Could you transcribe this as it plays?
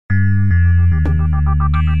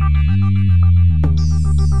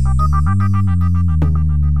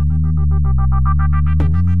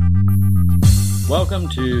Welcome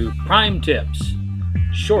to Prime Tips,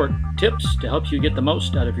 short tips to help you get the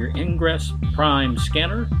most out of your Ingress Prime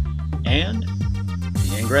scanner and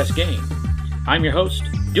the Ingress game. I'm your host,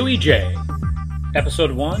 Dewey J.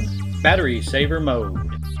 Episode 1, Battery Saver Mode.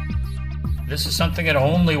 This is something that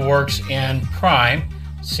only works in Prime.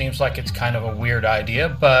 Seems like it's kind of a weird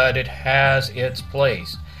idea, but it has its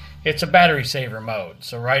place. It's a battery saver mode.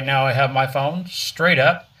 So right now I have my phone straight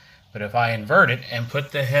up, but if I invert it and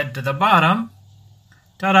put the head to the bottom,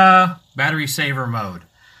 ta-da! Battery saver mode.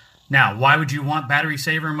 Now, why would you want battery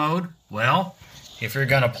saver mode? Well, if you're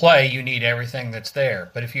going to play, you need everything that's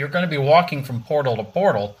there. But if you're going to be walking from portal to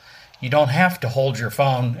portal, you don't have to hold your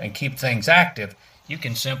phone and keep things active. You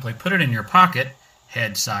can simply put it in your pocket,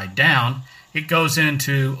 head side down. It goes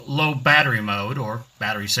into low battery mode, or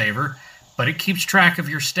battery saver, but it keeps track of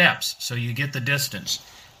your steps, so you get the distance.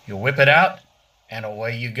 You whip it out, and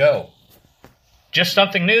away you go. Just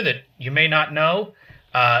something new that you may not know.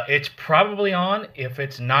 It's probably on. If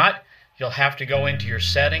it's not, you'll have to go into your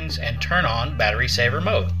settings and turn on battery saver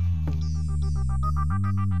mode.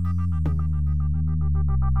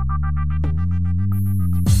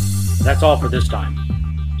 That's all for this time.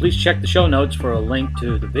 Please check the show notes for a link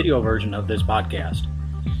to the video version of this podcast.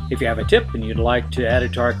 If you have a tip and you'd like to add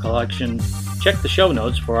it to our collection, check the show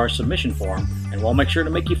notes for our submission form, and we'll make sure to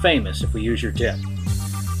make you famous if we use your tip.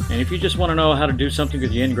 And if you just want to know how to do something with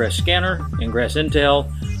the Ingress scanner, Ingress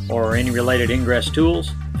Intel, or any related Ingress tools,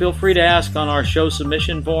 feel free to ask on our show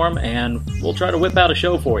submission form, and we'll try to whip out a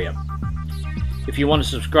show for you. If you want to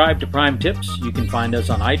subscribe to Prime Tips, you can find us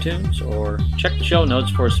on iTunes or check the show notes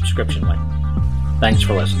for a subscription link. Thanks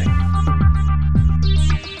for listening.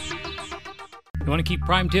 You want to keep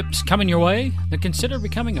Prime Tips coming your way? Then consider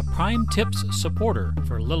becoming a Prime Tips supporter.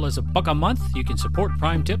 For as little as $1 a month, you can support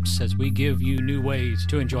Prime Tips as we give you new ways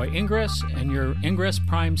to enjoy Ingress and your Ingress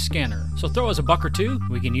Prime scanner. So throw us $1 or $2.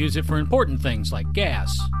 We can use it for important things like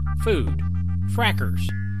gas, food, frackers,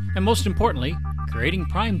 and most importantly, creating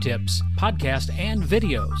Prime Tips, podcast, and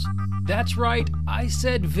videos. That's right, I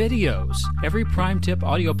said videos. Every Prime Tip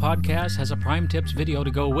audio podcast has a Prime Tips video to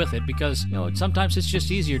go with it because, sometimes it's just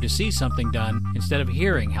easier to see something done instead of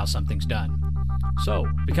hearing how something's done. So,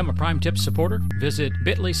 become a Prime Tips supporter. Visit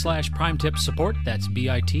bit.ly/Prime Tips support. That's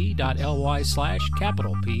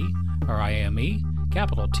bit.ly/capital P, RIME,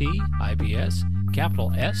 capital T, IBS,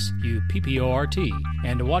 capital SUPPORT.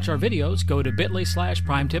 And to watch our videos, go to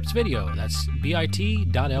bit.ly/Prime Tips video. That's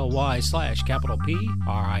bit.ly/capital P,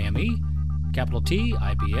 RIME, capital T,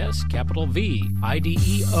 IBS, capital V,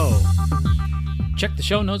 IDEO. Check the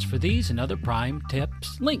show notes for these and other Prime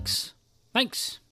Tips links. Thanks.